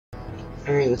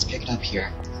Alright, let's pick it up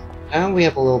here. Now we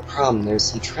have a little problem. There's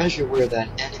some treasure where that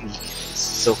enemy is,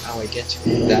 so how I get to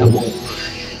it, that won't work.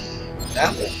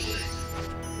 That won't work.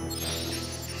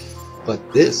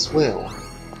 But this will.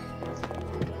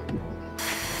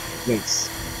 Nice.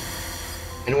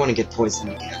 I don't want to get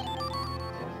poisoned again.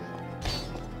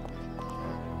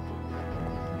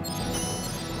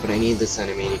 But I need this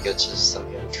enemy to get to some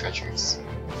of the other treasures.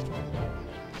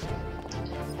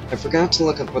 I forgot to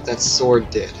look up what that sword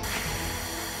did.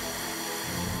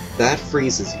 That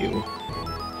freezes you.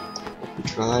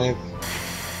 Drive,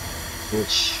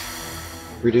 which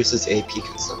reduces AP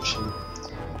consumption.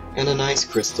 And an ice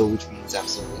crystal, which means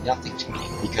absolutely nothing to me,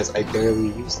 because I barely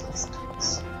use those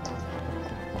things.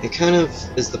 It kind of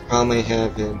is the problem I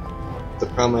have in the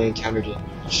problem I encountered in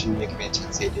Shin Megami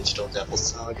Tensei Digital Devil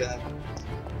Saga,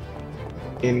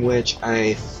 in which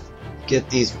I get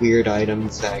these weird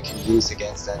items that I can use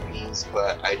against enemies,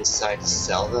 but I decide to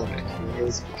sell them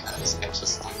anyways because I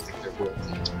just don't think they're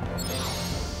worth it.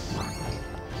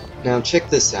 Now check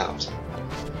this out.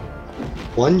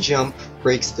 One jump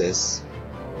breaks this,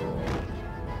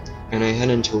 and I head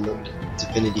into a limited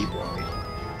divinity void.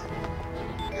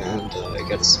 And I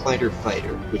got a spider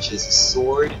fighter, which is a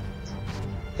sword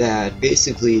that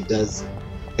basically does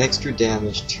extra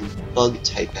damage to bug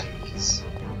type enemies.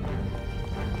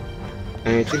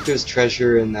 And I think there's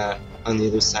treasure in that on the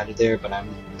other side of there, but I'm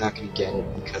not gonna get it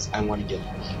because I want to get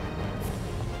out of here.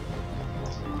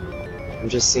 I'm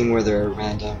just seeing where there are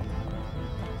random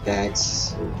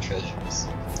bags or treasures.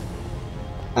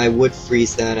 I would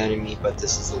freeze that enemy, but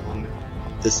this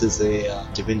is a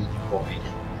divinity void.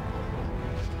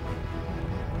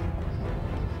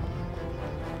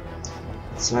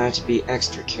 So I have to be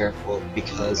extra careful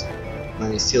because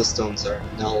my seal stones are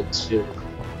null too.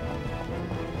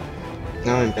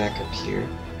 Now I'm back up here.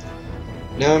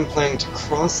 Now I'm planning to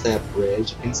cross that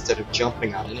bridge instead of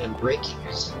jumping on it and breaking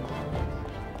it.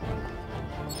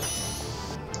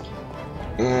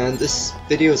 And this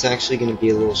video is actually going to be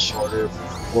a little shorter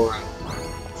for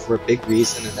a big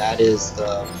reason, and that is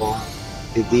the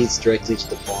boss. It leads directly to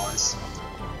the boss.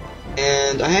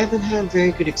 And I haven't had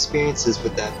very good experiences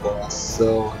with that boss,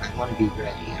 so I want to be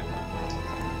ready.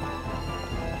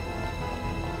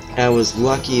 I was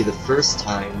lucky the first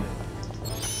time,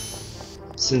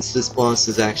 since this boss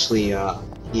is actually,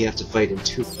 you have to fight in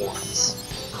two forms.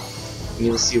 And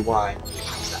you'll see why when it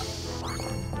comes out.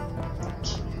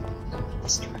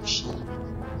 This direction.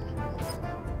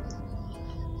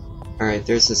 Alright,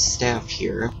 there's a staff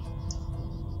here.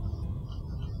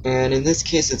 And in this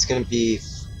case it's gonna be...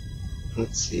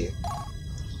 let's see.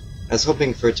 I was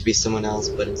hoping for it to be someone else,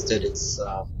 but instead it's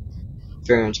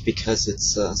Variant, because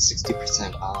it's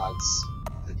 60% odds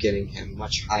of getting him,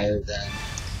 much higher than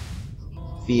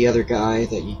the other guy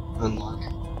that you unlock.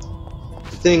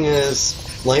 The thing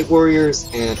is, light warriors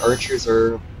and archers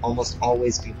are almost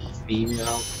always going to be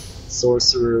female.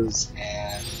 Sorcerers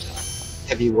and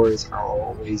heavy warriors are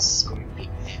always going to be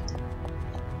male.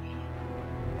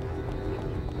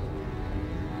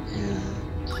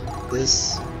 And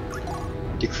this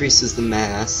decreases the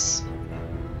mass,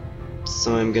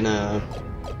 so I'm gonna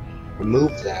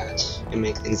remove that and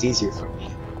make things easier for me.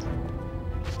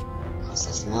 Cross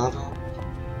this lava.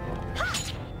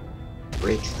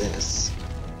 Break this.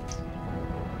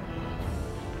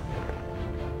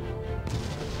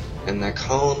 And that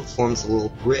column forms a little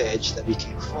bridge that we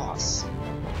can cross.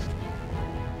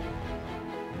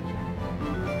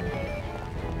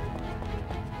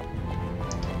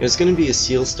 There's gonna be a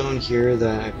seal stone here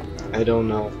that I don't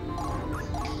know.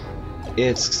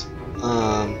 It's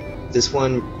this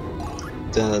one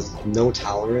does no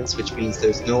tolerance, which means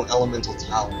there's no elemental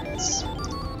tolerance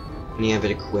when you have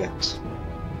it equipped.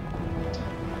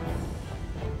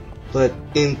 But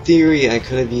in theory I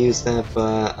could have used that,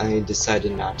 but I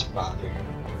decided not to bother.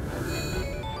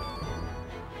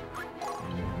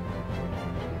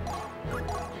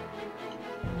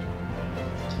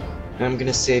 I'm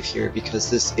gonna save here because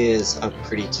this is a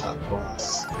pretty tough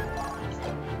boss.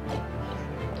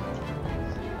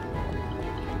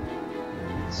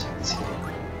 So let's see.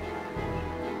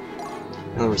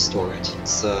 I'll restore it.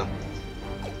 It's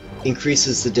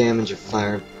increases the damage of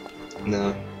fire.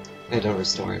 No, I don't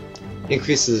restore it.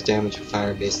 Increases the damage of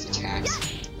fire-based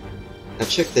attacks. Now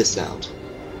check this out.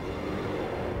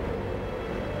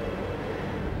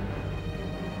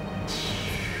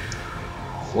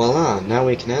 Voila, now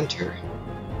we can enter.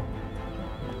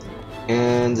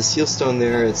 And the seal stone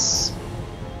there is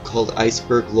called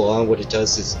Iceberg Law. What it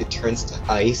does is it turns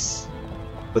to ice.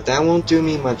 But that won't do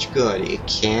me much good. It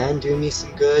can do me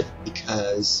some good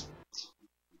because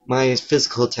my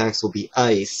physical attacks will be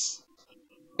ice.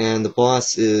 and the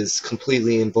boss is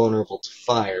completely invulnerable to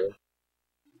fire,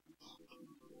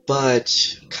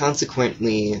 but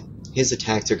consequently his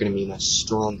attacks are going to be much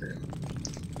stronger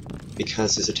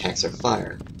because his attacks are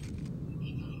fire.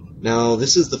 Now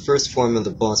this is the first form of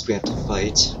the boss we have to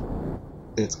fight,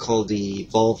 and it's called the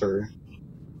Valkyrie.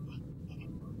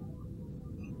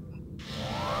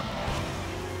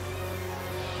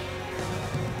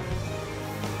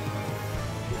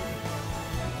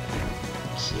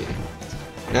 Okay.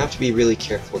 And I have to be really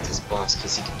careful with this boss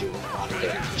because he can do a lot of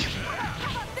damage.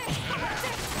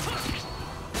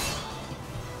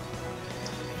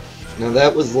 Now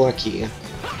that was lucky.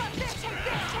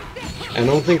 I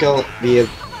don't think I'll be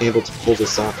able to pull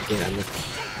this off again.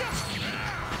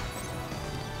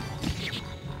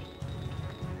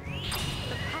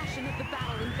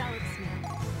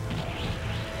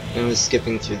 I was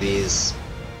skipping through these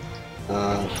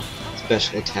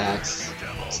special attacks.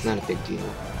 It's not a big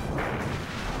deal.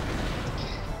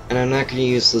 And I'm not going to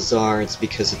use Lizards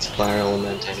because it's fire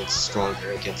element and it's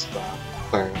stronger against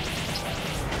fire element.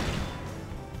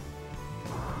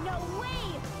 No way!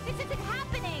 This isn't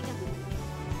happening!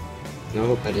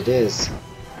 No, but it is.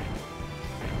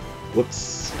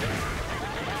 Whoops.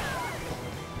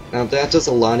 Now that does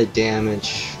a lot of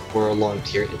damage for a long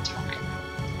period of time.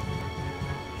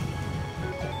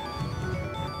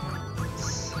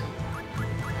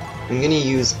 I'm gonna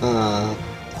use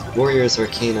Warrior's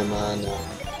Arcanum on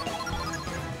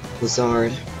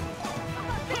Lizard.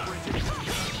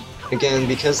 Again,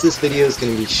 because this video is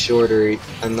gonna be shorter,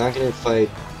 I'm not gonna fight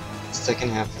the second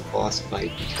half of the boss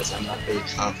fight because I'm not really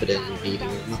confident in beating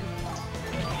him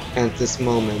at this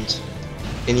moment.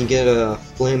 And you get a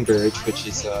Flame Bird, which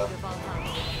is a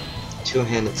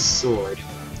two-handed sword,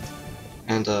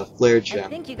 and a Flare Gem. I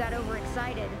think you got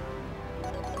overexcited.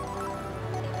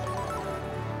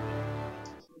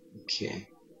 Okay.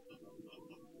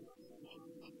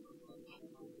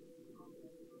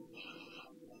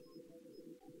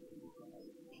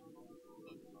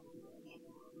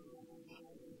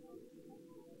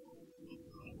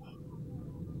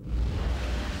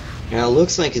 Now it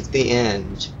looks like it's the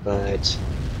end, but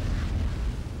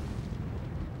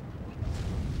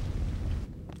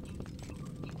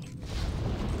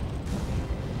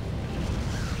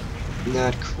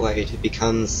not quite. It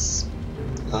becomes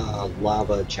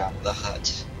lava Jabba the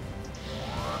Hutt.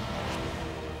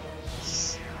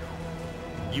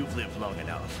 You've lived long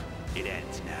enough. It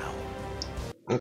ends now.